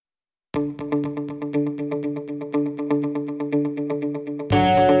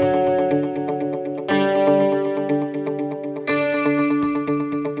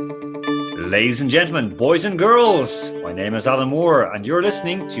Ladies and gentlemen, boys and girls, my name is Alan Moore and you're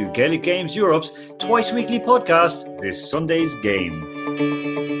listening to Gaelic Games Europe's twice weekly podcast, This Sunday's Game.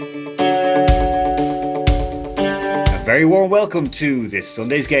 A very warm welcome to This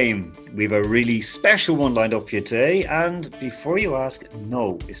Sunday's Game. We have a really special one lined up for you today, and before you ask,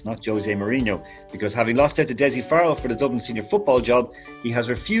 no, it's not Jose Mourinho, because having lost out to Dessie Farrell for the Dublin senior football job, he has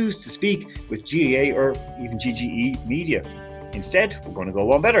refused to speak with GAA or even GGE media. Instead, we're going to go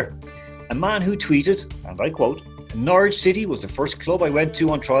one better. A man who tweeted, and I quote, "Norwich City was the first club I went to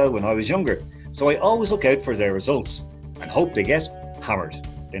on trial when I was younger, so I always look out for their results and hope they get hammered.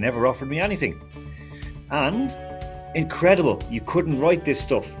 They never offered me anything." And incredible, you couldn't write this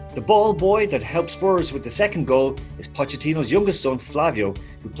stuff. The ball boy that helped Spurs with the second goal is Pochettino's youngest son, Flavio,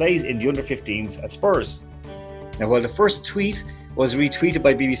 who plays in the under-15s at Spurs. Now, while the first tweet was retweeted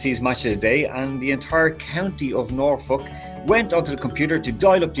by BBC's Match of the Day and the entire county of Norfolk went onto the computer to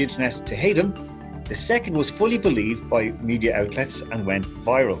dial up the internet to hate him, the second was fully believed by media outlets and went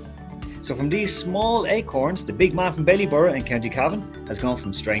viral. So from these small acorns, the big man from Ballyborough in County Cavan has gone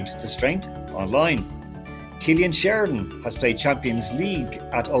from strength to strength online. Killian Sheridan has played Champions League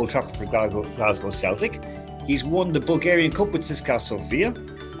at Old Trafford for Glasgow Celtic. He's won the Bulgarian Cup with CSKA Sofia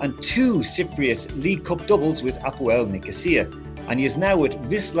and 2 Cypriot League Cup doubles with Apoel Nicosia. And he is now with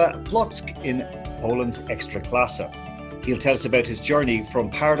Wisla Płock in Poland's Ekstraklasa. He'll tell us about his journey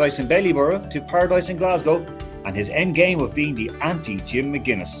from paradise in Ballyborough to paradise in Glasgow and his end game of being the anti-Jim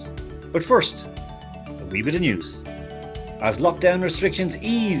McGuinness. But first, a wee bit of news. As lockdown restrictions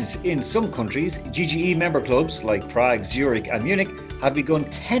ease in some countries, GGE member clubs like Prague, Zurich and Munich have begun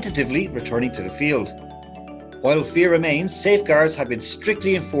tentatively returning to the field. While fear remains, safeguards have been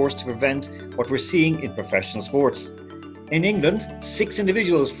strictly enforced to prevent what we're seeing in professional sports. In England, 6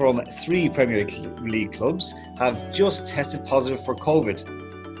 individuals from 3 Premier League clubs have just tested positive for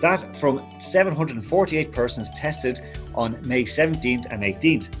COVID. That from 748 persons tested on May 17th and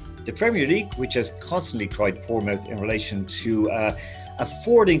 18th. The Premier League, which has constantly cried poor mouth in relation to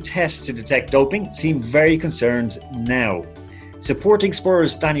affording tests to detect doping, seem very concerned now. Supporting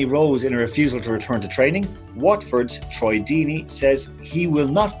Spurs' Danny Rose in a refusal to return to training, Watford's Troy Deeney says he will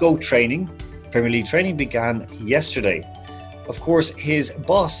not go training. Premier League training began yesterday. Of course, his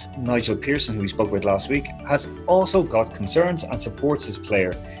boss, Nigel Pearson, who we spoke with last week, has also got concerns and supports his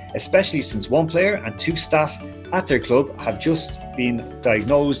player, especially since 1 player and 2 staff at their club have just been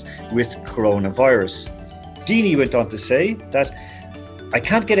diagnosed with coronavirus. Deeney went on to say that, "I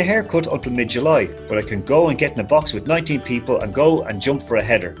can't get a haircut until mid-July, but I can go and get in a box with 19 people and go and jump for a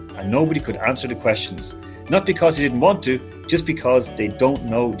header, and nobody could answer the questions. Not because he didn't want to, just because they don't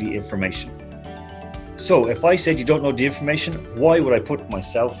know the information." So if I said you don't know the information, why would I put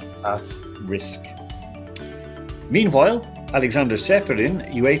myself at risk? Meanwhile, Alexander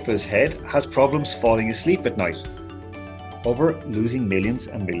Seferin, UEFA's head, has problems falling asleep at night over losing millions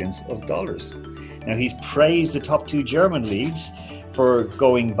and millions of dollars. Now, he's praised the top 2 German leagues for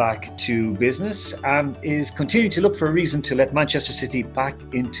going back to business and is continuing to look for a reason to let Manchester City back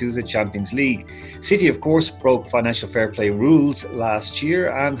into the Champions League. City, of course, broke financial fair play rules last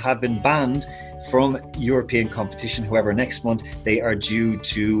year and have been banned from European competition. However, next month they are due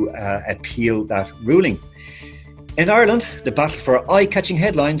to appeal that ruling. In Ireland, the battle for eye-catching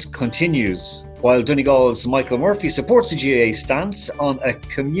headlines continues. While Donegal's Michael Murphy supports the GAA stance on a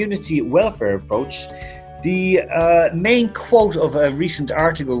community welfare approach, the main quote of a recent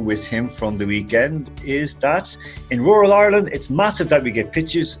article with him from the weekend is that in rural Ireland, it's massive that we get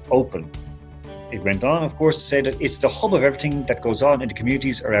pitches open. It went on, of course, to say that it's the hub of everything that goes on in the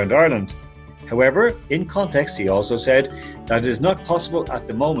communities around Ireland. However, in context, he also said that it is not possible at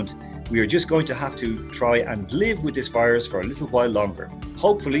the moment. We are just going to have to try and live with this virus for a little while longer.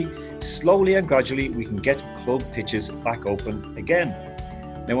 Hopefully, slowly and gradually, we can get club pitches back open again.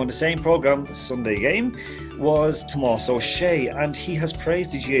 Now, on the same programme, Sunday Game, was Tomás O'Shea, and he has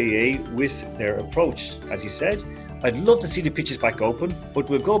praised the GAA with their approach. As he said, "I'd love to see the pitches back open, but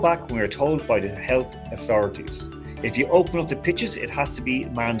we'll go back when we're told by the health authorities. If you open up the pitches, it has to be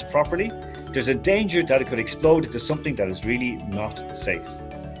manned properly. There's a danger that it could explode into something that is really not safe.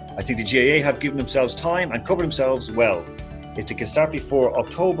 I think the GAA have given themselves time and covered themselves well. If they can start before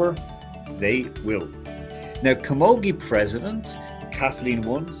October, they will." Now, Camogie President Kathleen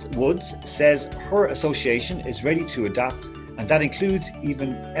Woods says her association is ready to adapt, and that includes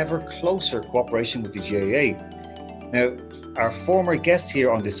even ever closer cooperation with the GAA. Now, our former guest here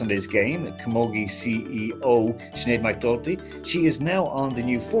on this Sunday's Game, Camogie CEO Sinead McNulty, she is now on the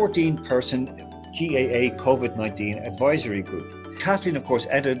new 14-person GAA COVID-19 Advisory Group. Kathleen, of course,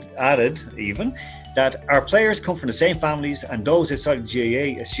 added even that our players come from the same families and those outside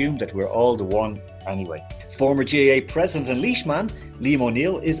the GAA assume that we're all the one anyway. Former GAA President and Leishman, Liam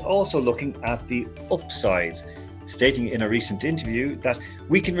O'Neill, is also looking at the upside, stating in a recent interview that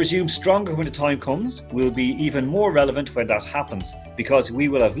we can resume stronger when the time comes. We'll be even more relevant when that happens because we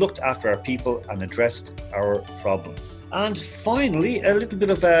will have looked after our people and addressed our problems. And finally, a little bit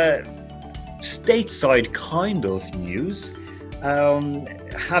of a stateside kind of news.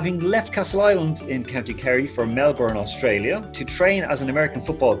 Having left Castleisland in County Kerry for Melbourne, Australia to train as an American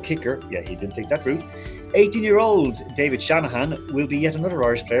football kicker, yeah, he did take that route, 18-year-old David Shanahan will be yet another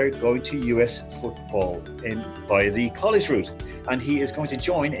Irish player going to US football via the college route. And he is going to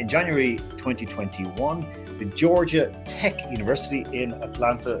join in January 2021 the Georgia Tech University in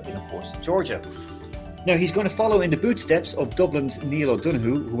Atlanta, in, of course, Georgia. Now, he's going to follow in the footsteps of Dublin's Neil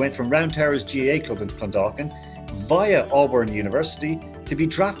O'Donoghue, who went from Round Towers GAA club in Clondalkin via Auburn University to be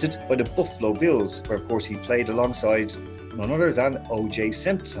drafted by the Buffalo Bills, where, of course, he played alongside none other than O.J.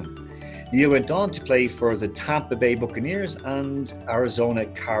 Simpson. Neil went on to play for the Tampa Bay Buccaneers and Arizona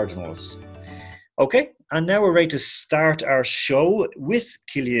Cardinals. Okay, and now we're ready to start our show with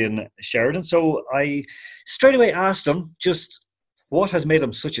Cillian Sheridan. So I straight away asked him just what has made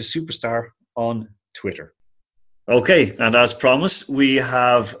him such a superstar on Twitter. Okay, and as promised, we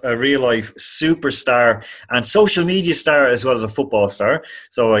have a real-life superstar and social media star as well as a football star.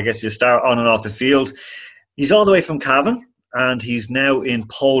 So I guess you star on and off the field. He's all the way from Cavan, and he's now in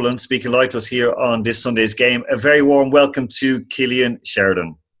Poland, speaking live to us here on this Sunday's game. A very warm welcome to Cillian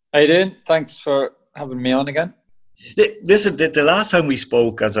Sheridan. How you doing? Thanks for having me on again. Listen, the last time we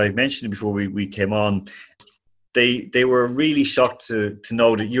spoke, as I mentioned before we came on, they were really shocked to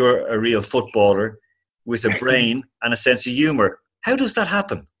know that you're a real footballer with a brain and a sense of humour. How does that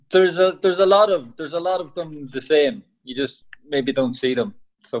happen? There's a lot of them the same. You just maybe don't see them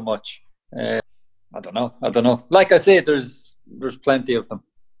so much. I don't know. Like I say, there's plenty of them,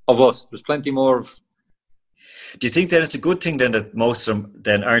 of us. There's plenty more of. Do you think then it's a good thing then that most of them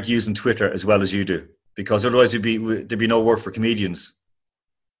then aren't using Twitter as well as you do? Because otherwise there'd be no work for comedians.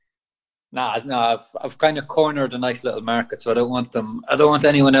 Nah, I've kind of cornered a nice little market, so I don't want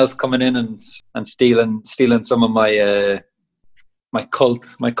anyone else coming in and stealing some of my my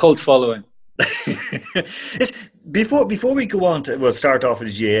cult following. Yes, before we go on we'll start off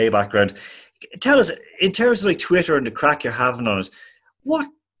with the GAA background. Tell us, in terms of like Twitter and the crack you're having on it, what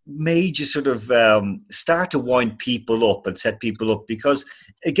made you sort of start to wind people up and set people up? Because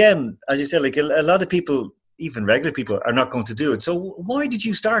again, as you said, like a lot of people, even regular people, are not going to do it. So why did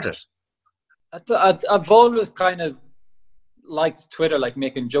you start it? I've always kind of liked Twitter, like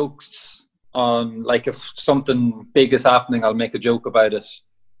making jokes on, like if something big is happening, I'll make a joke about it.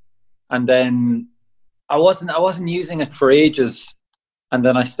 And then I wasn't using it for ages. And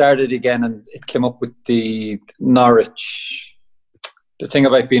then I started again, and it came up with the Norwich, the thing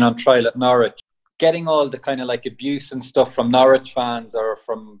about being on trial at Norwich, getting all the kind of like abuse and stuff from Norwich fans or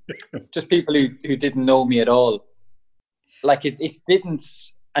from just people who didn't know me at all. Like it didn't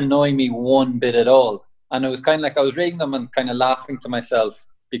annoy me one bit at all. And it was kind of like I was reading them and kind of laughing to myself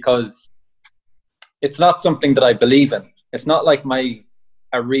because it's not something that I believe in. It's not like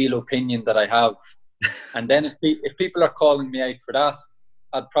a real opinion that I have. And then if people are calling me out for that,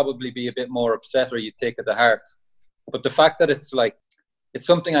 I'd probably be a bit more upset, or you'd take it to heart. But the fact that it's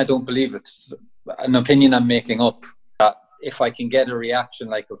something I don't believe, it's an opinion I'm making up, that if I can get a reaction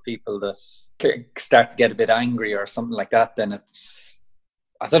like of people that start to get a bit angry or something like that, then it's,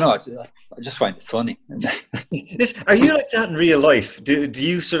 I don't know, I just find it funny. Are you like that in real life? Do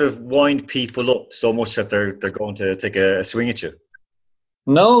you sort of wind people up so much that they're going to take a swing at you?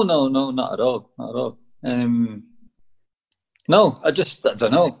 No, not at all. No, I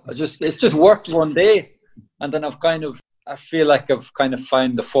don't know. It's just worked one day, and then I feel like I've kind of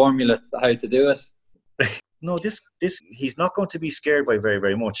found the formula how to do it. No, this he's not going to be scared by very,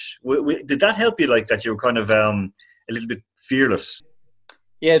 very much. Did that help you, like that you were kind of a little bit fearless?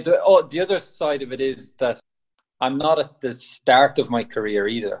 Yeah, the other side of it is that I'm not at the start of my career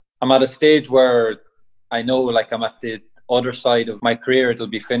either. I'm at a stage where I know, like, I'm at the other side of my career. It'll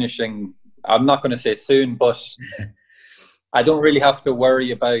be finishing, I'm not going to say soon, but I don't really have to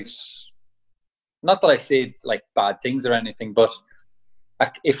worry about, not that I say like bad things or anything, but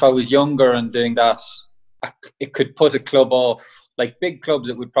if I was younger and doing that, it could put a club off. Like big clubs,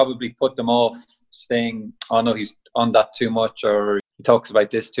 it would probably put them off saying, oh no, he's on that too much, or he talks about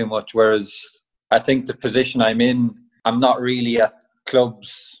this too much. Whereas I think the position I'm in, I'm not really at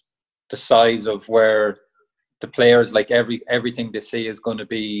clubs the size of where the players, like everything they say is going to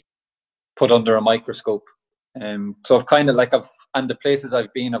be put under a microscope. So I've kind of and the places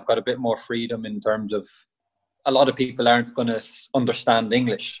I've been, I've got a bit more freedom in terms of a lot of people aren't going to understand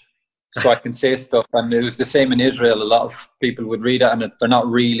English. So I can say stuff. And it was the same in Israel. A lot of people would read it and they're not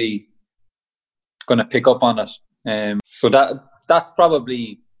really going to pick up on it. So that's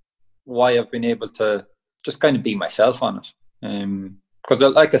probably why I've been able to just kind of be myself on it.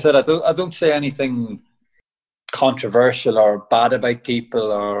 Because like I said, I don't say anything controversial or bad about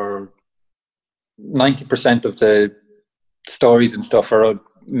people, or 90% of the stories and stuff are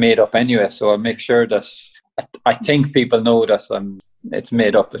made up anyway. So I make sure that I think people know that it's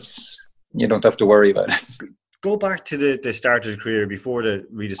made up. You don't have to worry about it. Go back to the start of the career, before the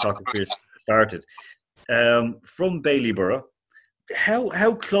Rita soccer career started. From Baileyborough,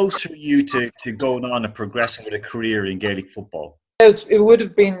 how close are you to going on and progressing with a career in Gaelic football? It would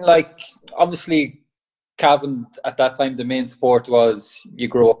have been obviously, Cavan at that time, the main sport was you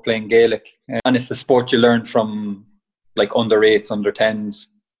grow up playing Gaelic, and it's the sport you learn from under 8s, under 10s.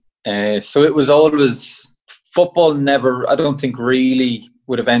 So it was always football. Never, I don't think, really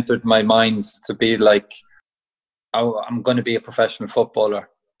would have entered my mind to be oh, I'm going to be a professional footballer.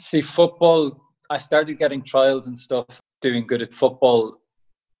 See, football, I started getting trials and stuff, doing good at football.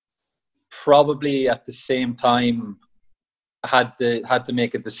 Probably at the same time, I had to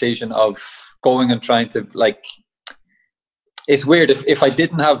make a decision of going and trying to it's weird, if I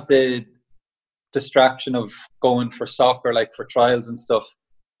didn't have the distraction of going for soccer, for trials and stuff,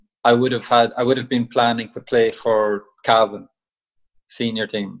 I would have been planning to play for Cavan senior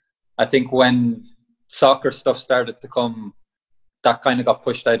team. I think when soccer stuff started to come, that kind of got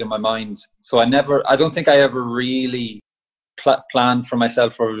pushed out of my mind. So I don't think I ever really planned for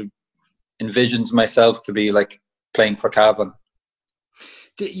myself or envisioned myself to be playing for Cavan.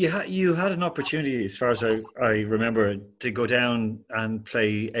 You had an opportunity, as far as I remember, to go down and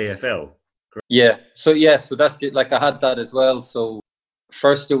play AFL. Correct? Yeah. So that's it. I had that as well. So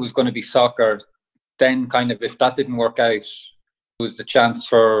first it was going to be soccer. Then kind of, if that didn't work out, it was the chance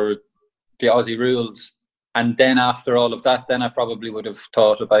for the Aussie rules. And then after all of that, then I probably would have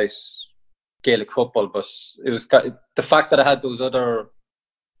thought about Gaelic football. But it was the fact that I had those other,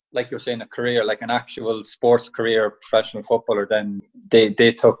 like you're saying, a career, an actual sports career, professional footballer, then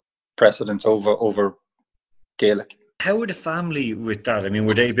they took precedence over Gaelic. How were the family with that? I mean,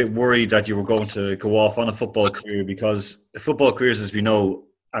 were they a bit worried that you were going to go off on a football career? Because football careers, as we know,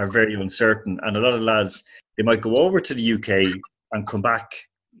 are very uncertain. And a lot of lads, they might go over to the UK and come back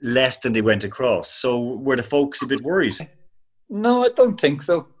less than they went across. So were the folks a bit worried? No, I don't think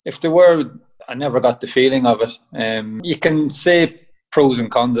so. If there were, I never got the feeling of it. You can say pros and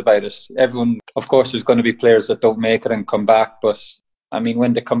cons about it. Everyone, of course, there's going to be players that don't make it and come back. But, I mean,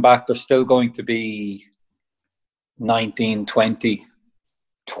 when they come back, they're still going to be 19, 20,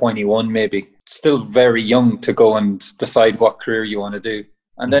 21 maybe. Still very young to go and decide what career you want to do.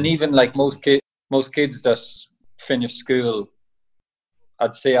 And then even most kids that finish school,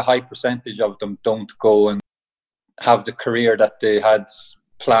 I'd say a high percentage of them don't go and have the career that they had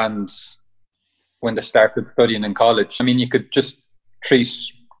planned when they started studying in college. I mean, you could just treat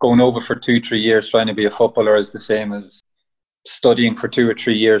going over for 2-3 years trying to be a footballer as the same as studying for 2 or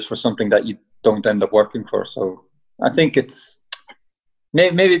 3 years for something that you don't end up working for. So I think it's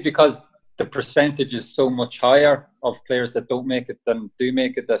maybe because the percentage is so much higher of players that don't make it than do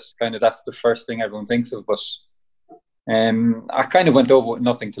make it. That's the first thing everyone thinks of. But I kind of went over with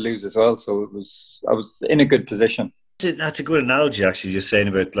nothing to lose as well, so I was in a good position. That's a good analogy, actually, just saying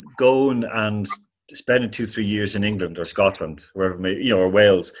about going and spending 2-3 years in England or Scotland, wherever, or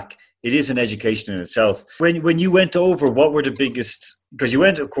Wales. It is an education in itself. When you went over, what were the biggest? Because you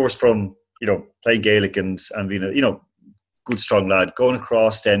went, of course, from playing Gaelic and being a good strong lad, going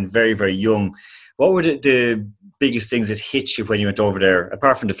across then very, very young. What were the biggest things that hit you when you went over there,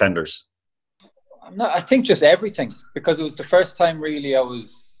 apart from defenders? No, I think just everything, because it was the first time really I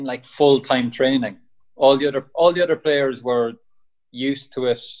was in full-time training. All the other players were used to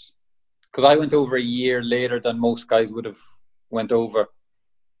it, because I went over a year later than most guys would have went over,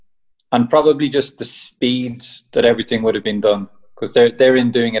 and probably just the speeds that everything would have been done, because they're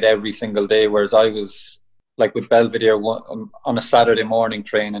in doing it every single day, whereas I was with Belvedere on a Saturday morning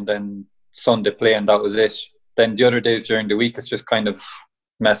train and then Sunday play, and that was it. Then the other days during the week, it's just kind of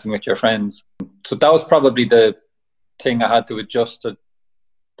messing with your friends. So that was probably the thing I had to adjust to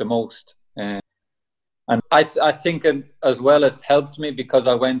the most. And I think as well it helped me because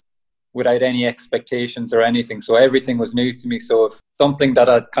I went without any expectations or anything. So everything was new to me. So if something that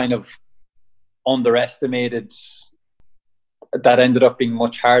I'd kind of underestimated that ended up being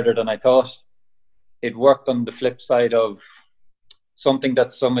much harder than I thought, it worked on the flip side of something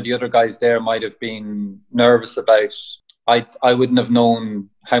that some of the other guys there might have been nervous about. I wouldn't have known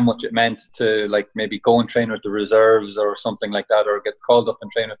how much it meant to like maybe go and train with the reserves or something like that, or get called up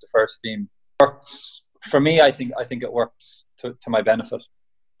and train with the first team. It works for me. I think it works to my benefit.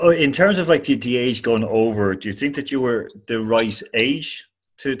 Oh, in terms of like the age going over, do you think that you were the right age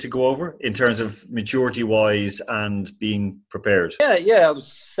to go over in terms of maturity wise and being prepared? Yeah, I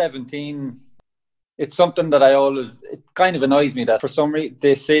was 17. It's something that it kind of annoys me that for some reason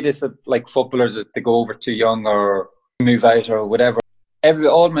they say this like footballers that they go over too young or move out or whatever.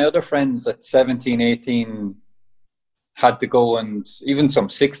 All my other friends at 17, 18 had to go, and even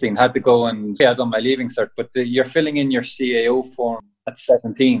some 16 had to go, and I'd done my leaving cert, but you're filling in your CAO form at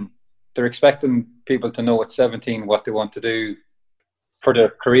 17. They're expecting people to know at 17 what they want to do for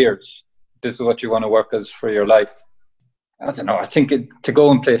their careers. This is what you want to work as for your life. I don't know. I think to go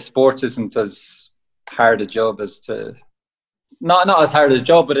and play sports isn't as hard a job as to... Not as hard a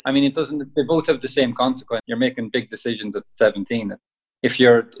job, but I mean, it doesn't. They both have the same consequence. You're making big decisions at 17.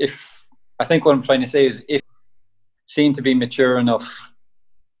 I think what I'm trying to say is, if seen to be mature enough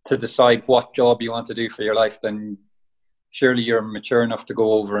to decide what job you want to do for your life, then surely you're mature enough to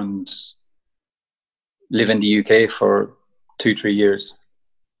go over and live in the UK for 2-3 years.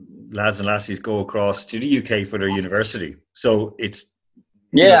 Lads and lassies go across to the UK for their university, so it's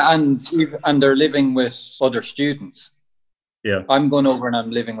and they're living with other students. Yeah, I'm going over and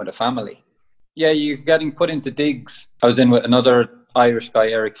I'm living with a family. Yeah, you're getting put into digs. I was in with another Irish guy,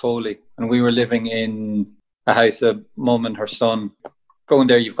 Eric Foley, and we were living in a house of mum and her son. Going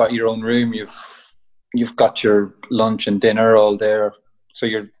there, you've got your own room, you've got your lunch and dinner all there, so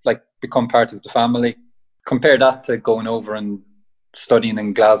you're like become part of the family. Compare that to going over and studying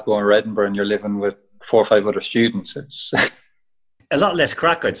in Glasgow or Edinburgh, and you're living with 4 or 5 other students. It's a lot less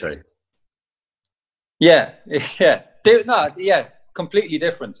crack, I'd say. Yeah. Completely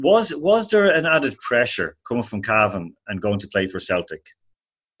different. Was there an added pressure coming from Cavan and going to play for Celtic?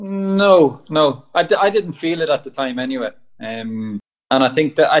 No. I didn't feel it at the time anyway. And I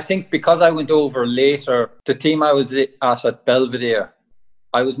think because I went over later, the team I was at Belvedere,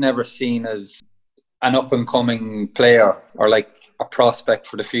 I was never seen as an up and coming player or like a prospect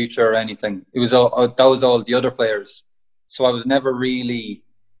for the future or anything. That was all the other players. So I was never really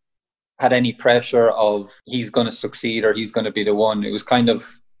had any pressure of he's going to succeed or he's going to be the one. It was kind of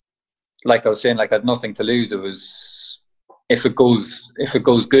like I was saying, like I had nothing to lose. It was if it goes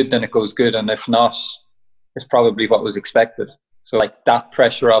good, then it goes good, and if not, it's probably what was expected. So like that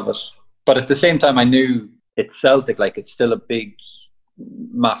pressure of it, but at the same time, I knew it's Celtic. Like it's still a big,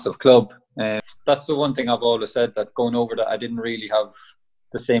 massive club. That's the one thing I've always said, that going over that I didn't really have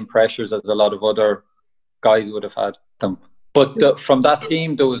the same pressures as a lot of other guys would have had them. But from that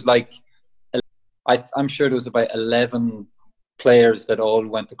team, there was like, I'm sure there was about 11 players that all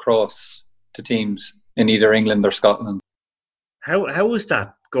went across to teams in either England or Scotland. How was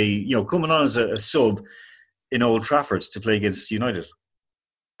that going, coming on as a sub in Old Trafford to play against United?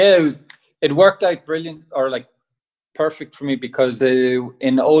 Yeah, it worked out brilliant, or like perfect for me, because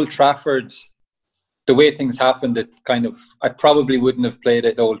in Old Trafford, the way things happened, I probably wouldn't have played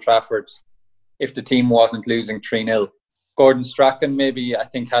at Old Trafford if the team wasn't losing 3-0. Gordon Strachan maybe, I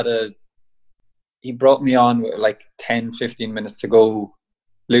think, he brought me on with like 10, 15 minutes to go,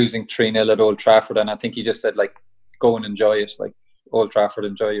 losing 3-0 at Old Trafford. And I think he just said, like, go and enjoy it. Like, Old Trafford,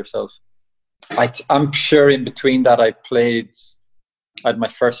 enjoy yourself. I'm sure in between that I had my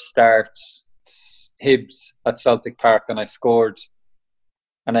first start, Hibs at Celtic Park, and I scored.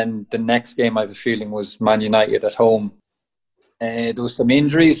 And then the next game, I have a feeling, was Man United at home. There was some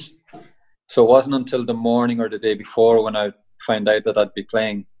injuries. So it wasn't until the morning or the day before when I found out that I'd be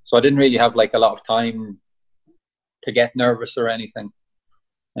playing. So I didn't really have like a lot of time to get nervous or anything.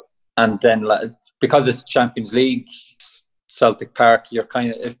 And then because it's Champions League, Celtic Park,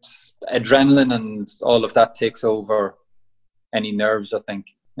 it's adrenaline and all of that takes over any nerves, I think.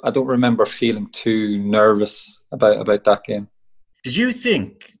 I don't remember feeling too nervous about that game. Did you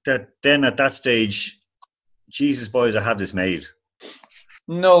think that then at that stage, Jesus boys, I have this made?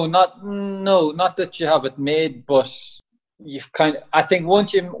 No, not that you have it made, but I think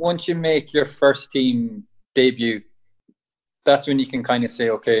once you make your first team debut, that's when you can kind of say,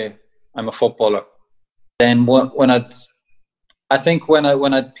 okay, I'm a footballer. Then when I'd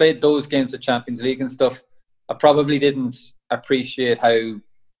played those games at Champions League and stuff, I probably didn't appreciate how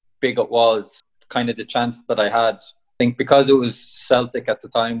big it was, kind of the chance that I had. I think because it was Celtic at the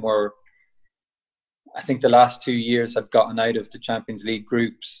time, where I think the last 2 years had gotten out of the Champions League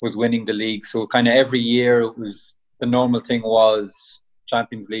groups with winning the league. So kind of every year the normal thing was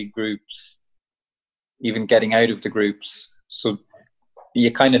Champions League groups, even getting out of the groups. So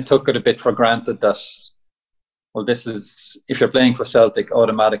you kind of took it a bit for granted that, well, this is, if you're playing for Celtic,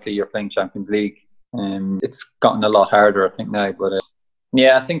 automatically you're playing Champions League. It's gotten a lot harder, I think, now. But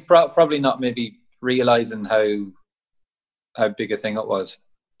yeah, I think probably not maybe realising how big a thing it was.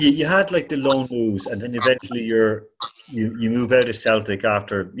 You had like the loan moves, and then eventually you move out of Celtic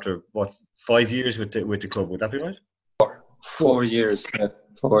after what, 5 years with the club? Would that be right? 4 years. Yeah.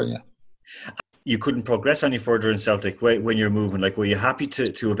 4, yeah. You couldn't progress any further in Celtic when you're moving. Like, were you happy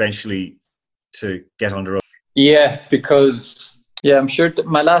to eventually to get on the road? Yeah, because I'm sure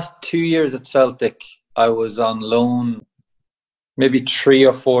my last 2 years at Celtic, I was on loan, maybe 3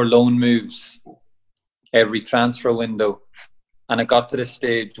 or 4 loan moves every transfer window. And I got to the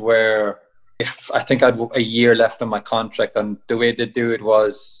stage where I think I had a year left on my contract, and the way they do it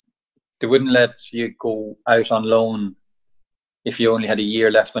was they wouldn't let you go out on loan if you only had a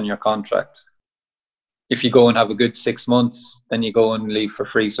year left on your contract. If you go and have a good 6 months, then you go and leave for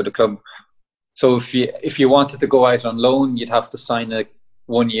free. So the club. So if you wanted to go out on loan, you'd have to sign a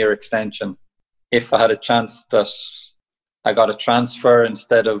 1 year extension. If I had a chance that I got a transfer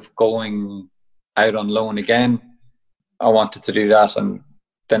instead of going out on loan again, I wanted to do that. And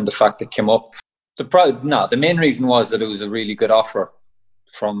then the fact it came up, the main reason was that it was a really good offer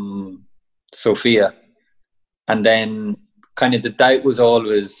from Sofia. And then kind of the doubt was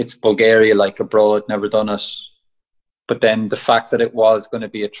always, it's Bulgaria, like abroad, never done it. But then the fact that it was going to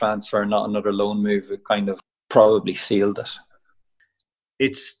be a transfer, not another loan move, it kind of probably sealed it.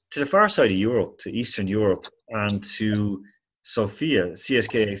 It's to the far side of Europe, to Eastern Europe, and to Sofia,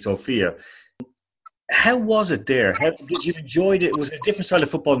 CSKA Sofia. How was it there? Did you enjoy it? Was it a different style of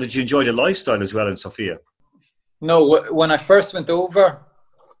football? Did you enjoy the lifestyle as well in Sofia? No, when I first went over,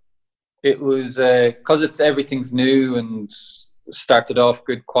 it was because everything's new and started off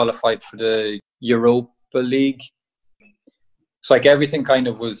good, qualified for the Europa League. So like everything kind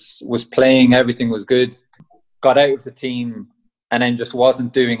of was playing, everything was good. Got out of the team and then just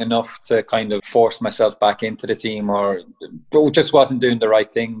wasn't doing enough to kind of force myself back into the team, or just wasn't doing the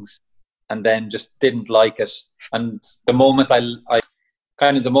right things. And then just didn't like it. And the moment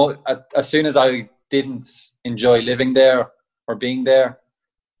as soon as I didn't enjoy living there or being there,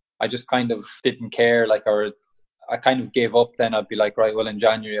 I just kind of didn't care. Or I kind of gave up. Then I'd be like, right, well, in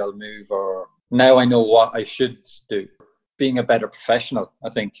January I'll move. Or now I know what I should do. Being a better professional, I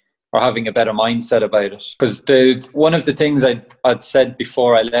think, or having a better mindset about it. Because one of the things I'd said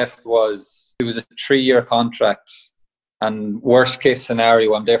before I left was it was a 3-year contract. And worst case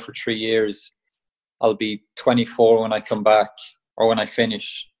scenario, I'm there for 3 years. I'll be 24 when I come back, or when I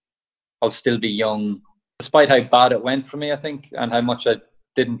finish. I'll still be young. Despite how bad it went for me, I think, and how much I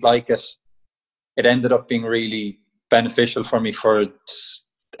didn't like it, it ended up being really beneficial for me for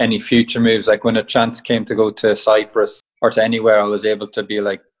any future moves. Like when a chance came to go to Cyprus or to anywhere, I was able to be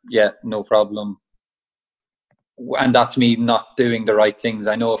like, yeah, no problem. And that's me not doing the right things.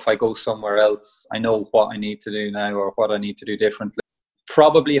 I know if I go somewhere else, I know what I need to do now or what I need to do differently.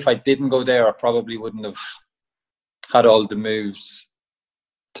 Probably if I didn't go there, I probably wouldn't have had all the moves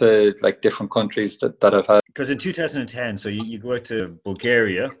to like different countries that I've had. Because in 2010, so you go out to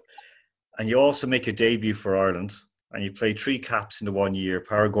Bulgaria and you also make your debut for Ireland, and you play 3 caps in the 1 year,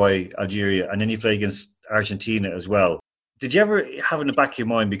 Paraguay, Algeria, and then you play against Argentina as well. Did you ever have in the back of your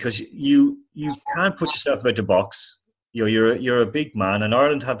mind, because you can't put yourself out the box, you're a big man, and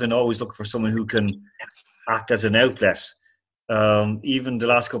Ireland have been always looking for someone who can act as an outlet. Even the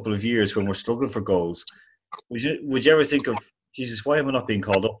last couple of years when we're struggling for goals, would you ever think of, Jesus, why am I not being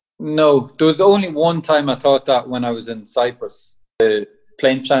called up? No, there was only one time I thought that when I was in Cyprus.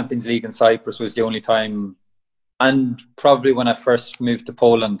 Playing Champions League in Cyprus was the only time, and probably when I first moved to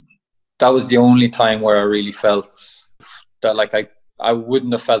Poland, that was the only time where I really felt that like I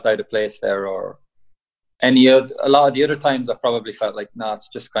wouldn't have felt out of place there, or a lot of the other times I probably felt like, nah, it's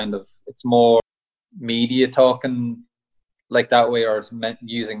just kind of, it's more media talking like that way, or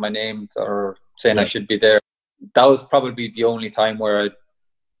using my name or saying I should be there. That was probably the only time where I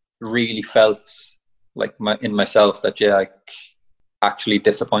really felt like in myself that I actually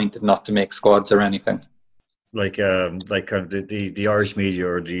disappointed not to make squads or anything. Like kind of the Irish media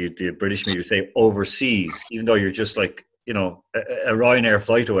or the British media say overseas, even though you're just like, a Ryanair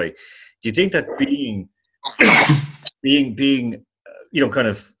flight away. Do you think that being kind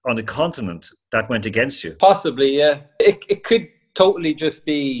of on the continent, that went against you? Possibly, yeah. It could totally just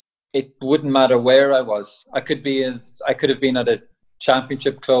be, it wouldn't matter where I was. I could have been at a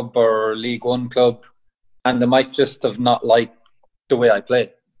championship club or League One club, and they might just have not liked the way I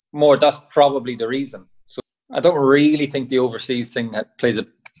play. That's probably the reason. So I don't really think the overseas thing plays a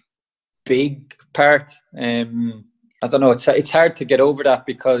big part. I don't know. It's hard to get over that,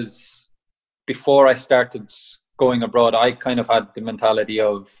 because before I started going abroad, I kind of had the mentality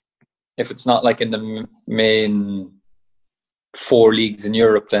of, if it's not like in the main 4 leagues in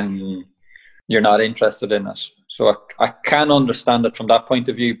Europe, then you're not interested in it. So I can understand it from that point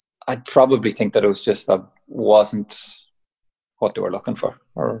of view. I probably think that it was just that wasn't what they were looking for.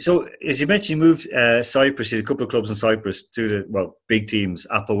 So, as you mentioned, you moved Cyprus, you had a couple of clubs in Cyprus, to the big teams,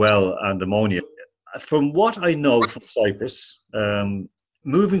 Apoel and Ammonia. From what I know from Cyprus,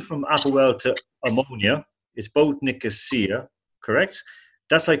 moving from Apoel to Ammonia, it's both Nicosia, correct?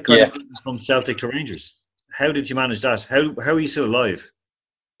 That's like kind of from Celtic to Rangers. How did you manage that? How are you still alive?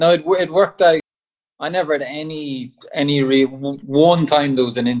 No, it worked out. I never had any one time there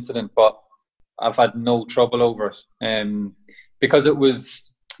was an incident, but I've had no trouble over it. Because it was,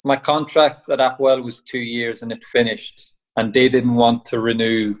 my contract at Apoel was 2 years and it finished, and they didn't want to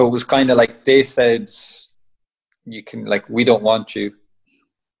renew. So it was kind of like they said, you can, like, we don't want you.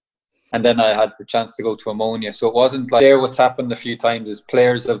 And then I had the chance to go to Ammonia. So it wasn't like, what's happened a few times is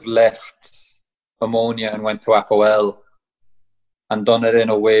players have left Ammonia and went to Apoel and done it in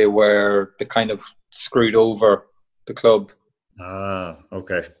a way where they kind of screwed over the club. Ah,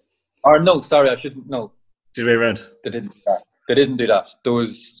 okay. Or no, sorry, I shouldn't. No. The way around. They didn't do that. They didn't do that. There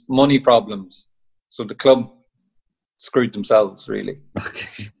was money problems. So the club screwed themselves, really.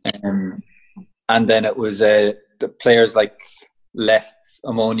 Okay. And then it was the players like left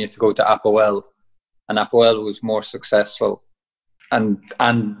Ammonia to go to Apoel, and Apoel was more successful. And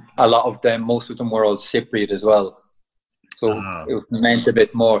a lot of them, most of them were all Cypriot as well. So it meant a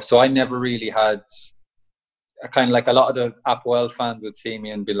bit more. So I never really had, kind of like a lot of the Apoel fans would see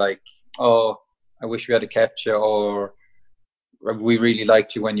me and be like, oh, I wish we had kept you, or we really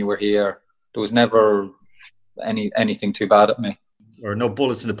liked you when you were here. There was never anything too bad at me. Or no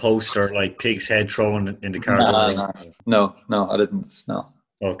bullets in the post, or like pig's head thrown in the car. No, I didn't. No.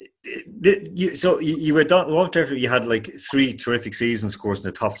 Okay. So you were done. After you had like 3 terrific seasons, of course, in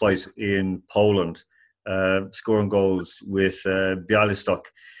the top flight in Poland, scoring goals with Bialystok.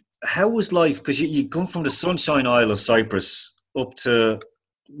 How was life? Because you come from the Sunshine Isle of Cyprus up to,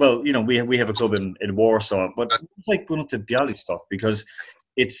 well, you know, we have a club in Warsaw, but it's like going up to Bialystok, because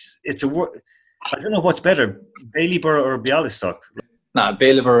it's I don't know what's better, Ballybor or Bialystok. Nah,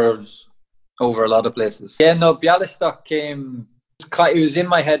 Ballybor over a lot of places. Yeah, no, Bialystok came. It was in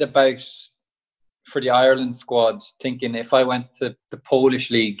my head about, for the Ireland squad, thinking if I went to the Polish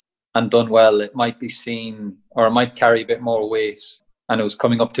league and done well, it might be seen, or it might carry a bit more weight. And it was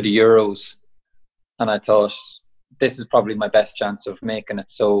coming up to the Euros, and I thought, this is probably my best chance of making it.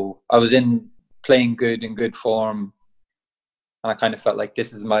 So I was playing good, in good form, and I kind of felt like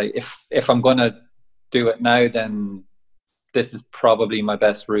this is my, if I'm gonna do it now, then this is probably my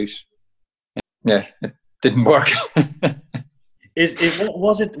best route. Yeah, it didn't work.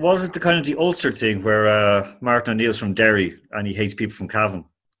 Was it the kind of the Ulster thing where Martin O'Neill's from Derry and he hates people from Cavan?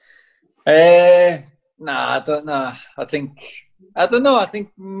 Nah, I don't know. I don't know. I think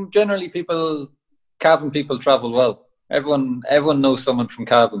generally Cavan people travel well. Everyone knows someone from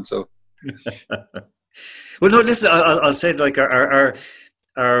Cavan, so. Well, no, listen. I'll say, like,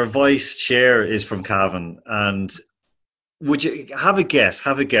 our vice chair is from Cavan, and would you have a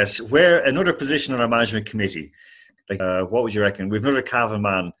guess where another position on our management committee? Like, what would you reckon? We've another Cavan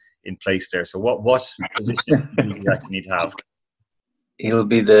man in place there. So, what position do you reckon he'd have? He'll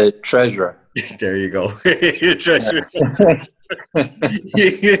be the treasurer. There you go. Treasurer.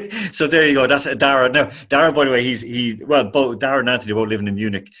 So there you go. That's Dara. Now, Dara, by the way, both Dara and Anthony both living in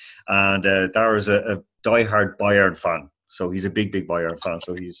Munich, and Dara is a diehard Bayern fan. So he's a big Bayern fan.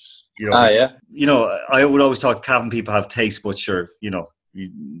 So he's, you know, you know, I would always thought Cavan people have taste, but sure, you know.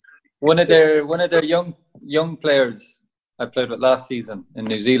 One of their young players I played with last season in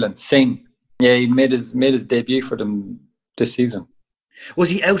New Zealand, Singh. Yeah, he made his debut for them this season. Was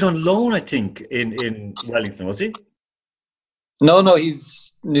he out on loan, I think, in Wellington, was he? No,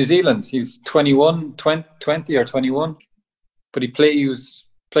 he's New Zealand. He's 20 or 21. But he was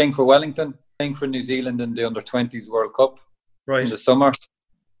playing for Wellington, playing for New Zealand in the Under-20s World Cup in the summer.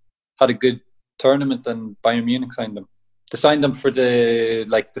 Had a good tournament, and Bayern Munich signed him. They signed him for the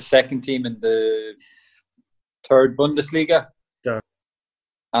second team in the third Bundesliga. Yeah.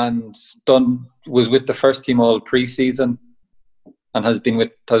 And was with the first team all pre-season, and has been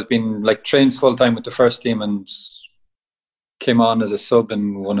trains full time with the first team, and came on as a sub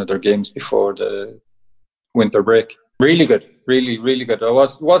in one of their games before the winter break. Really good, really, really good. I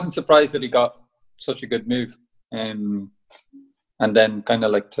wasn't surprised that he got such a good move, and then kind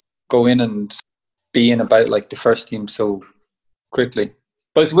of to go in and be in about the first team so quickly.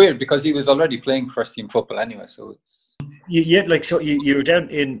 But it's weird because he was already playing first team football anyway, so like so you were down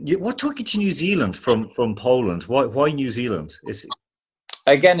in. What took you to New Zealand from Poland? Why New Zealand?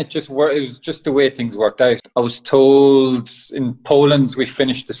 Again, it was just the way things worked out. I was told in Poland we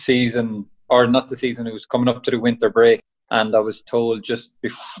finished the season, or not the season. It was coming up to the winter break, and I was told just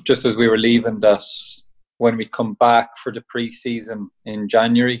as we were leaving that when we come back for the pre-season in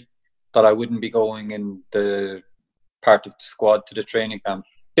January, that I wouldn't be going in the part of the squad to the training camp.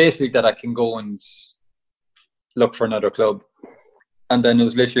 Basically, that I can go and look for another club. And then it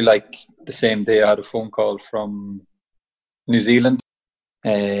was literally like the same day I had a phone call from New Zealand.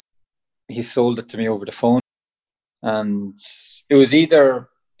 He sold it to me over the phone, and it was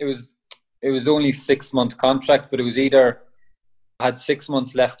only 6-month contract, but it was either I had 6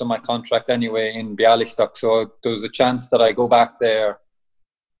 months left on my contract anyway in Bialystok, so there was a chance that I go back there.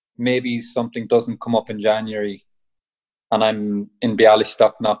 Maybe something doesn't come up in January, and I'm in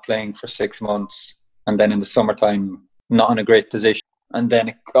Bialystok not playing for 6 months, and then in the summertime not in a great position, and then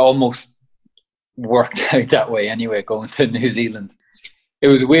it almost worked out that way anyway, going to New Zealand. It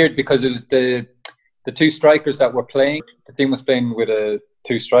was weird because it was the two strikers that were playing. The team was playing with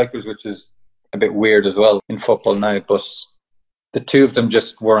two strikers, which is a bit weird as well in football now. But the two of them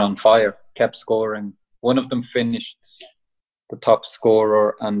just were on fire, kept scoring. One of them finished the top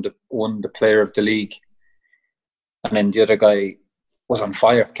scorer and won the player of the league. And then the other guy was on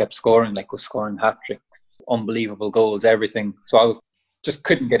fire, kept scoring, was scoring hat-tricks, unbelievable goals, everything. So I just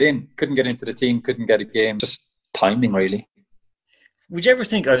couldn't get into the team, couldn't get a game. Just timing, really. Would you ever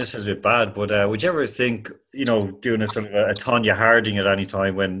think, I just said a bit bad, but would you ever think, doing a sort of a Tonya Harding at any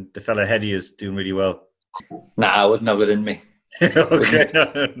time when the fella ahead of you is doing really well? Nah, I wouldn't have it in me. Okay.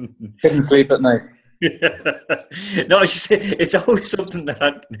 Couldn't sleep at night. No, it's always something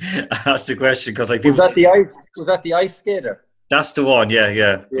that I ask the question because was that the ice skater? That's the one,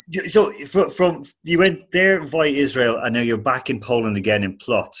 yeah. So from you went there via Israel, and now you're back in Poland again in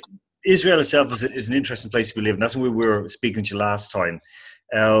Plock. Israel itself is an interesting place to be living. That's when we were speaking to you last time.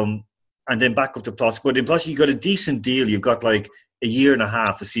 And then back up to Plock. But in Plock, you got a decent deal. You've got a year and a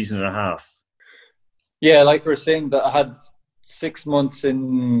half, a season and a half. Yeah, like we were saying, that I had 6 months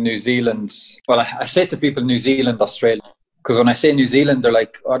in New Zealand. Well, I say to people New Zealand, Australia, because when I say New Zealand, they're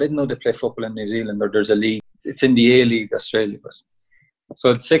like, oh, I didn't know they play football in New Zealand, or there's a league. It's in the A-League, Australia.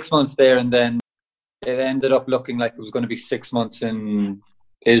 So it's 6 months there, and then it ended up looking like it was going to be 6 months in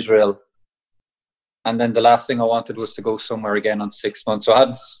Israel. And then the last thing I wanted was to go somewhere again on 6 months. So I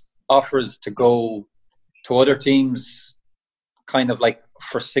had offers to go to other teams, kind of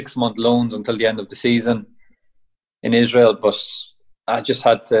for 6-month loans until the end of the season in Israel. But I just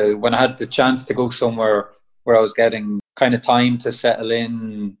had to, when I had the chance to go somewhere where I was getting kind of time to settle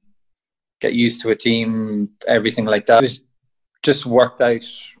in, get used to a team, everything like that, it just worked out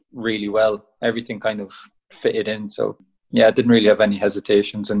really well. Everything kind of fitted in. So yeah, I didn't really have any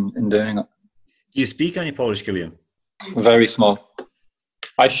hesitations in doing it. Do you speak any Polish, Killian? Very small.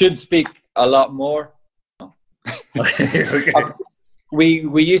 I should speak a lot more. Okay.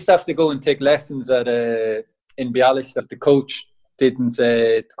 We used to have to go and take lessons in Bialystok. The coach didn't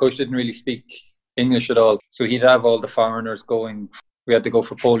really speak English at all, so he'd have all the foreigners going. We had to go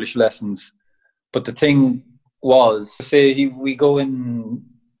for Polish lessons. But the thing was, say we go in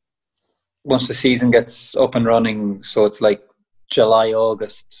once the season gets up and running, so it's July,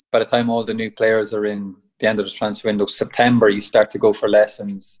 August. By the time all the new players are in, the end of the transfer window, September, you start to go for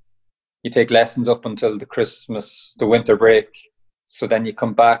lessons. You take lessons up until the winter break. So then you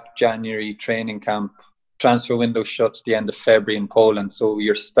come back January, training camp. Transfer window shuts the end of February in Poland. So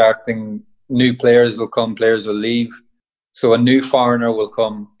you're starting, new players will come, players will leave. So a new foreigner will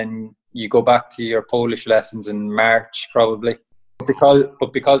come, and you go back to your Polish lessons in March probably.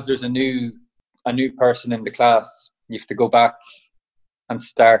 But because there's a new person in the class, you have to go back and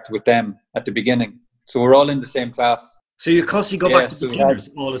start with them at the beginning. So we're all in the same class. So you constantly go back to beginners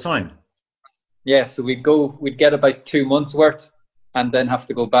all the time? Yeah, so we'd get about 2 months worth and then have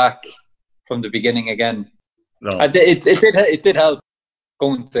to go back from the beginning again. No. It did help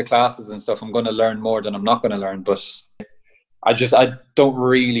going to classes and stuff. I'm going to learn more than I'm not going to learn, but I don't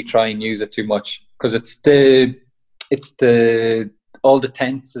really try and use it too much because it's all the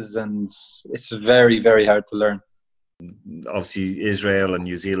tenses, and it's very, very hard to learn. Obviously, Israel and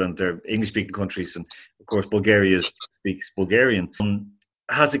New Zealand, they're English-speaking countries, and of course, Bulgaria speaks Bulgarian.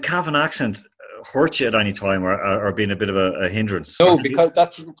 Has the Cavan accent hurt you at any time, or been a bit of a hindrance? No, because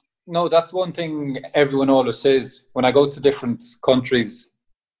that's one thing everyone always says. When I go to different countries,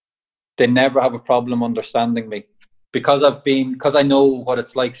 they never have a problem understanding me because I know what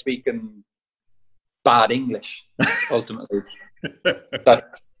it's like speaking bad English. Ultimately,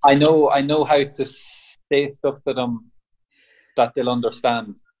 that I know how to say stuff to them that they'll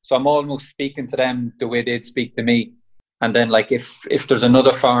understand. So I'm almost speaking to them the way they'd speak to me. And then, like, if there's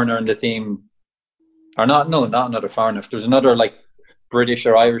another foreigner in the team, or not another foreigner, if there's another like British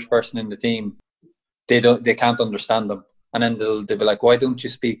or Irish person in the team, they can't understand them. And then they'll be like, why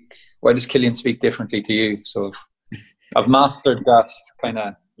does Killian speak differently to you? So I've mastered that kind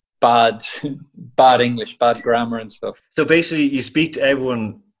of bad English, bad grammar and stuff. So basically you speak to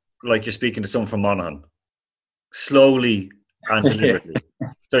everyone like you're speaking to someone from Monaghan, slowly and deliberately,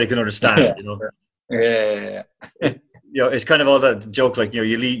 so they can understand, you know? Yeah. You know, it's kind of all that joke, like, you know,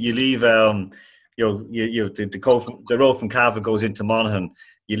 you leave the road from Cavan goes into Monaghan.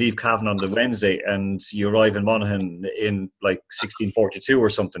 You leave Cavan on the Wednesday and you arrive in Monaghan in like 1642 or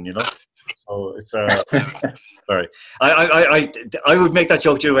something, you know. So it's sorry. I would make that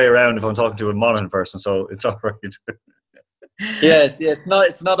joke the other way around if I'm talking to a Monaghan person. So it's all right. Yeah.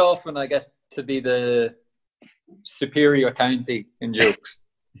 It's not often I get to be the superior county in jokes.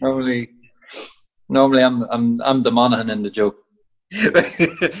 Normally I'm the Monaghan in the joke.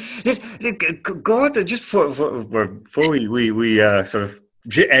 Go on, just before we sort of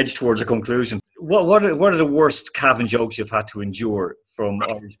edge towards a conclusion. What are the worst Cavan jokes you've had to endure from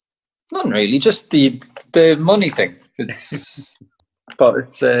Irish? None really, just the money thing.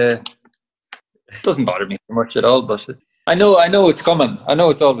 But it doesn't bother me much at all. But I know it's coming. I know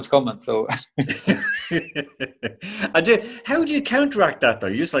it's always coming. So. How do you counteract that though?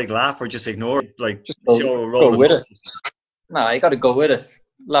 You just like laugh or just ignore it, like just go with it. Nah, you got to go with it.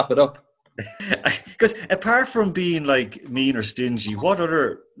 Lap it up. Because apart from being like mean or stingy, what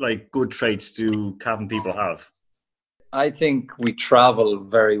other like good traits do Cavan people have? I think we travel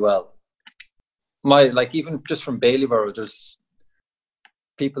very well. Even just from Ballyborough, there's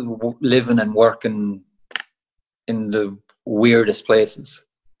people living and working in the weirdest places.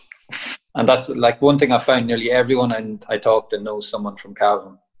 And that's like one thing I found, nearly everyone I talk to knows someone from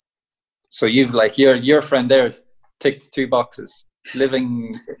Cavan. So you've like your friend there has ticked 2 boxes,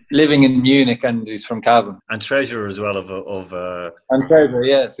 living in Munich, and he's from Cavan. And treasurer as well and treasurer,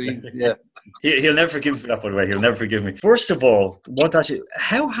 yeah. So he'll never forgive me for that, by the way. He'll never forgive me. First of all, I want to ask you,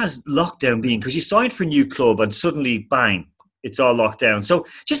 how has lockdown been? Because you signed for a new club and suddenly, bang, it's all locked down. So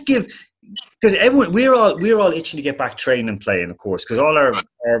just because everyone, we're all itching to get back training and playing, of course, because all our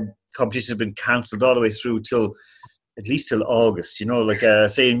competitions have been cancelled all the way through at least till August. You know, like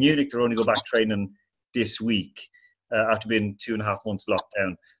say in Munich, they're only go back training this week after being 2.5 months locked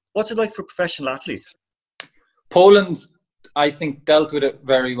down. What's it like for professional athletes? Poland, I think, dealt with it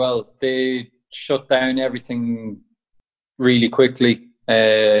very well. They shut down everything really quickly.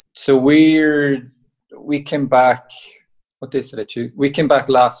 So we came back. What day did I choose? We came back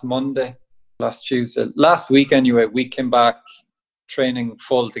last Tuesday. Last week anyway, we came back training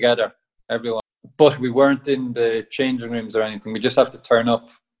full together, everyone. But we weren't in the changing rooms or anything. We just have to turn up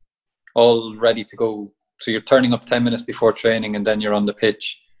all ready to go. So you're turning up 10 minutes before training and then you're on the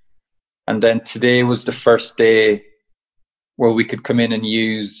pitch. And then today was the first day where we could come in and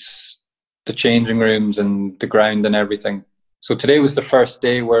use the changing rooms and the ground and everything. So today was the first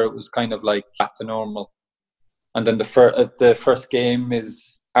day where it was kind of like back to normal. And then our first game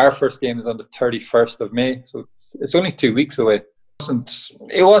is on the 31st of May. So it's only 2 weeks away.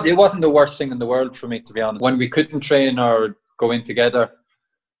 It wasn't the worst thing in the world for me, to be honest. When we couldn't train or go in together,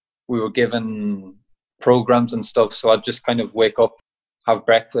 we were given programs and stuff. So I'd just kind of wake up, have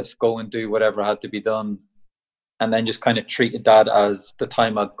breakfast, go and do whatever had to be done. And then just kind of treated that as the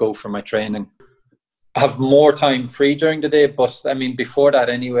time I'd go for my training. I have more time free during the day, but I mean, before that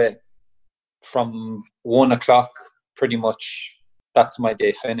anyway, from 1 o'clock, pretty much, that's my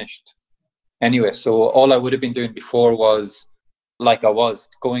day finished. Anyway, so all I would have been doing before was, like I was,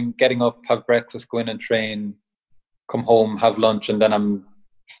 getting up, have breakfast, go in and train, come home, have lunch, and then I'm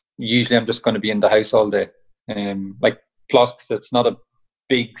just going to be in the house all day. Like Plock, it's not a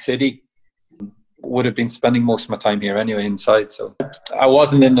big city. Would have been spending most of my time here anyway inside, so I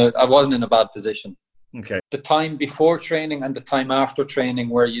wasn't in a bad position. Okay. The time before training and the time after training,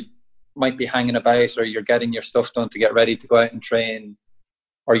 where you might be hanging about or you're getting your stuff done to get ready to go out and train,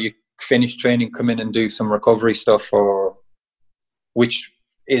 or you finish training, come in and do some recovery stuff, or which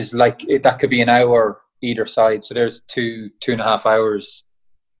is like that could be an hour either side. So there's 2.5 hours.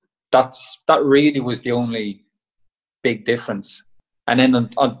 That really was the only big difference. And then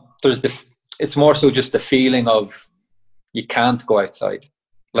it's more so just the feeling of you can't go outside.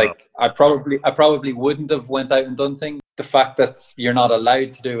 Like I probably wouldn't have went out and done things. The fact that you're not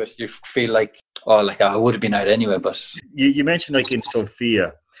allowed to do it, you feel like, I would have been out anyway. But you mentioned like in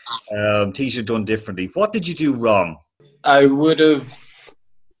Sofia, things you've done differently. What did you do wrong? I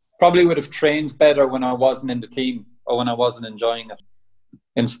probably would have trained better when I wasn't in the team when I wasn't enjoying it.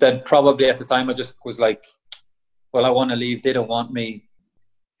 Instead, probably at the time, I just was like, well, I want to leave. They don't want me.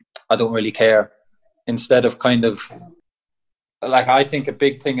 I don't really care. Instead of kind of, like, I think a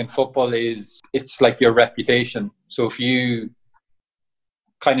big thing in football is it's like your reputation. So if you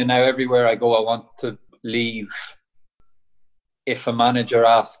kind of now everywhere I go, I want to leave. If a manager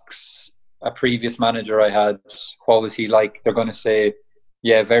asks a previous manager I had, what was he like? They're going to say,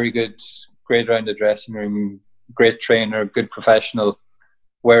 yeah, very good, great around the dressing room, great trainer, good professional.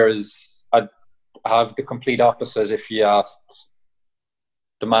 Whereas I'd have the complete opposite if you asked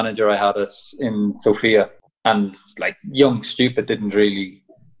the manager I had us in Sofia. And like young, stupid,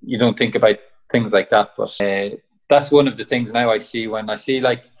 you don't think about things like that. But that's one of the things now I see when I see,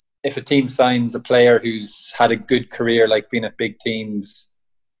 like, if a team signs a player who's had a good career, like being at big teams,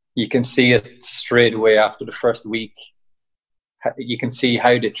 you can see it straight away after the first week. You can see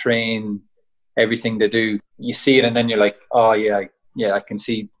how they train, everything they do. You see it and then you're like, oh yeah, I can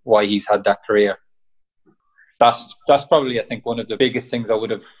see why he's had that career. That's probably, I think, one of the biggest things I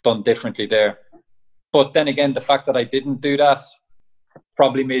would have done differently there. But then again, the fact that I didn't do that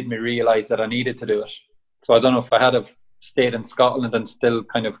probably made me realise that I needed to do it. So I don't know, if I had have stayed in Scotland and still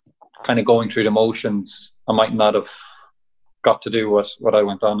kind of going through the motions, I might not have got to do what I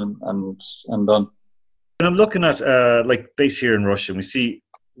went on and done. When I'm looking at like based here in Russia, we see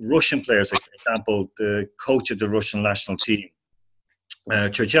Russian players, like for example, the coach of the Russian national team,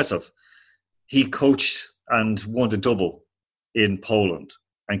 Cherchesov, he coached and won the double in Poland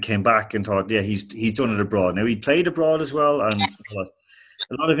and came back and thought, yeah, he's done it abroad. Now, he played abroad as well, and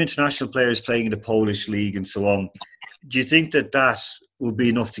a lot of international players playing in the Polish league and so on. Do you think that would be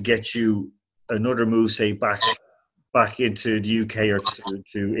enough to get you another move, say, back into the UK or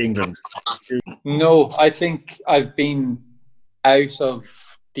to England? No, I think I've been out of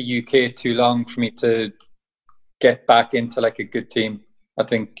the UK too long for me to get back into like a good team. I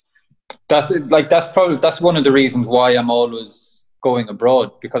think that's one of the reasons why I'm always going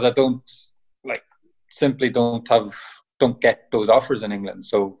abroad, because I don't get those offers in England.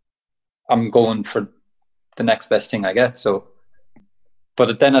 So I'm going for the next best thing I get. So,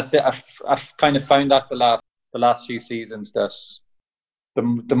 but then I've kind of found out the last few seasons that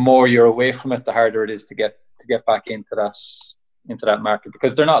the more you're away from it, the harder it is to get back into that market,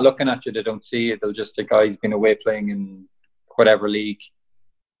 because they're not looking at you. They don't see it. They'll just think, oh, he's been away playing in whatever league.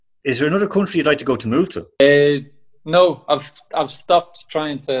 Is there another country you'd like to go to move to? No, I've stopped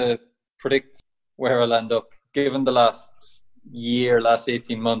trying to predict where I'll end up. Given the last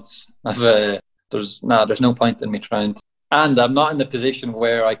 18 months, there's no point in me trying to. And I'm not in the position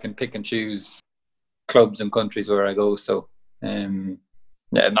where I can pick and choose clubs and countries where I go. So,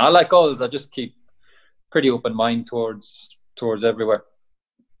 I like goals. I just keep pretty open mind towards everywhere.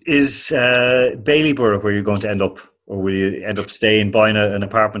 Is Ballyborough where you're going to end up? Or will you end up buying an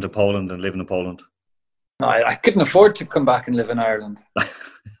apartment in Poland and living in Poland? No, I couldn't afford to come back and live in Ireland.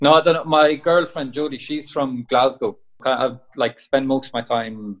 No, I don't know. My girlfriend, Jodie, she's from Glasgow. I spend most of my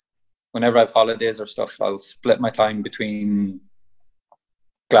time, whenever I have holidays or stuff, I'll split my time between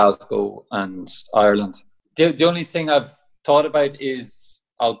Glasgow and Ireland. The only thing I've thought about is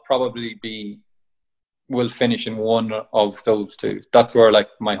I'll probably will finish in one of those two. That's where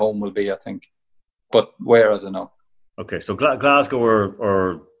my home will be, I think. But where, I don't know. Okay, so Glasgow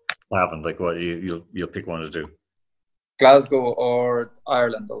or Cavan, what you'll pick one of the two. Glasgow or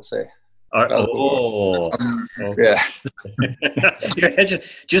Ireland, I'll say. Okay. Yeah.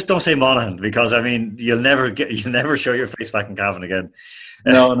 Just don't say Monaghan, because you'll never show your face back in Cavan again.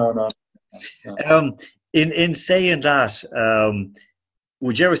 No. In saying that,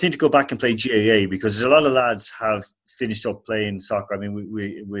 would you ever think to go back and play GAA? Because a lot of lads have finished up playing soccer.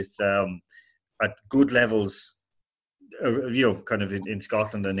 With at good levels, kind of in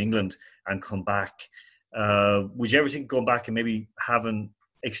Scotland and England, and come back. Would you ever think going back and maybe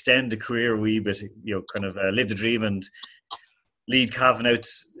extend the career a wee bit? Live the dream and lead Cavan out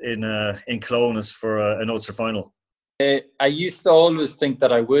in Clones for an Ulster final. I used to always think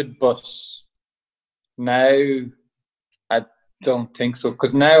that I would, but now I don't think so.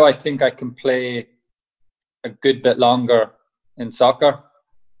 Because now I think I can play a good bit longer in soccer.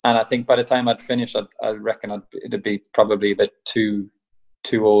 And I think by the time I'd finish, I reckon it'd be probably a bit too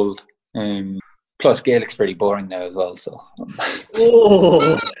old. Plus, Gaelic's pretty boring now as well. So.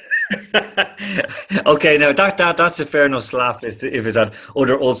 Oh. Okay, now that's a fair enough slap if it's at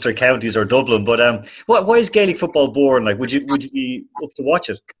other Ulster counties or Dublin. But why is Gaelic football boring? Would you be up to watch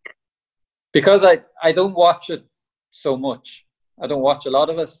it? Because I don't watch it so much. I don't watch a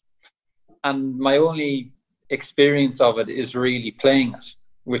lot of it, and my only experience of it is really playing it,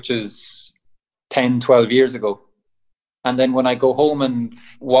 which is 10, 12 years ago. And then when I go home and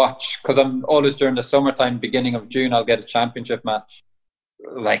watch, because I'm always during the summertime, beginning of June, I'll get a championship match.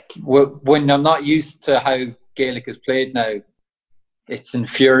 Like when I'm not used to how Gaelic is played now, it's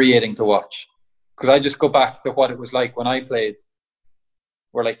infuriating to watch. Because I just go back to what it was like when I played,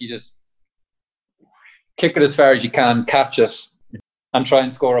 where like you just kick it as far as you can, catch it, and try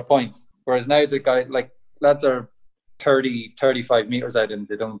and score a point. Whereas now the guy, like lads are 30, 35 meters out and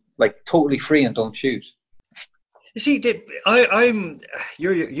they don't, like, totally free and don't shoot. You see,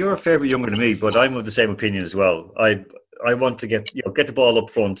 you're a fair bit younger than me, but I'm of the same opinion as well. I want to get the ball up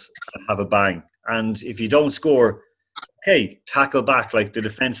front and have a bang. And if you don't score, okay, tackle back, like the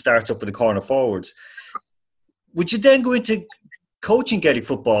defence starts up in the corner forwards. Would you then go into coaching Gaelic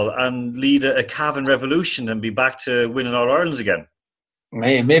football and lead a Cavan revolution and be back to winning All Irelands again?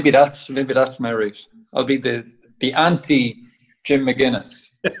 Maybe that's my route. I'll be the anti Jim McGuinness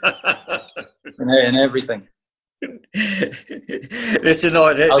in everything. Listen,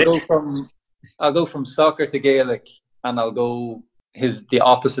 I'll go from soccer to Gaelic, and I'll go the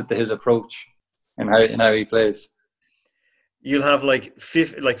opposite to his approach and how he plays. You'll have like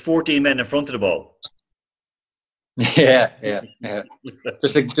 14 men in front of the ball. Yeah.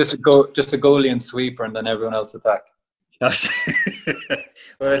 Just a goalie and sweeper, and then everyone else attack.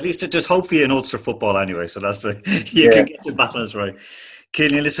 Well, at least there's hope for you in Ulster football anyway. So that's can get the balance right.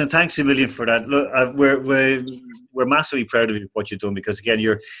 Killian, listen, thanks a million for that. Look, we're massively proud of you for what you've done, because again,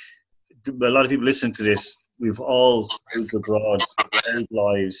 a lot of people listening to this. We've all moved abroad, lived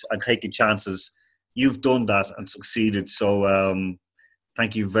lives, and taken chances. You've done that and succeeded. So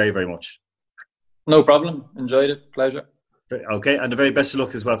thank you very, very much. No problem. Enjoyed it. Pleasure. Okay, and the very best of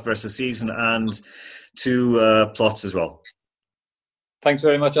luck as well for the rest of the season, and to Plots as well. Thanks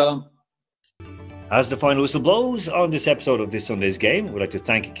very much, Alan. As the final whistle blows on this episode of This Sunday's Game, we'd like to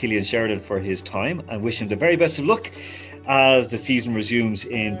thank Killian Sheridan for his time and wish him the very best of luck as the season resumes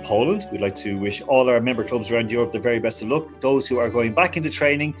in Poland. We'd like to wish all our member clubs around Europe the very best of luck, those who are going back into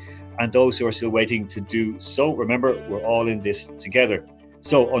training and those who are still waiting to do so. Remember, we're all in this together.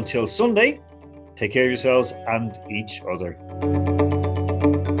 So until Sunday, take care of yourselves and each other.